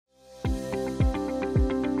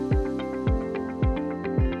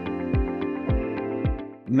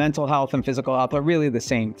mental health and physical health are really the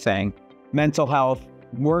same thing. Mental health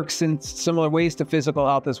works in similar ways to physical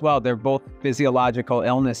health as well. They're both physiological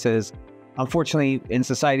illnesses. Unfortunately, in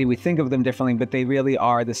society, we think of them differently, but they really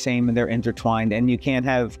are the same and they're intertwined, and you can't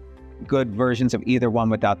have good versions of either one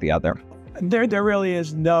without the other. There really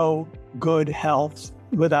is no good health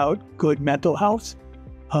without good mental health.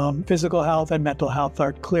 Physical health and mental health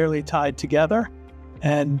are clearly tied together.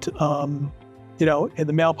 And, you know, in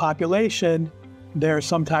the male population, there's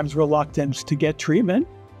sometimes reluctance to get treatment.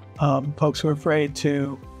 Folks are afraid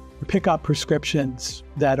to pick up prescriptions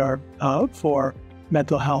that are for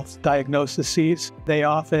mental health diagnoses. They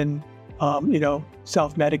often, you know,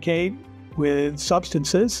 self-medicate with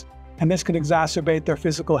substances, and this can exacerbate their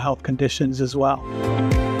physical health conditions as well.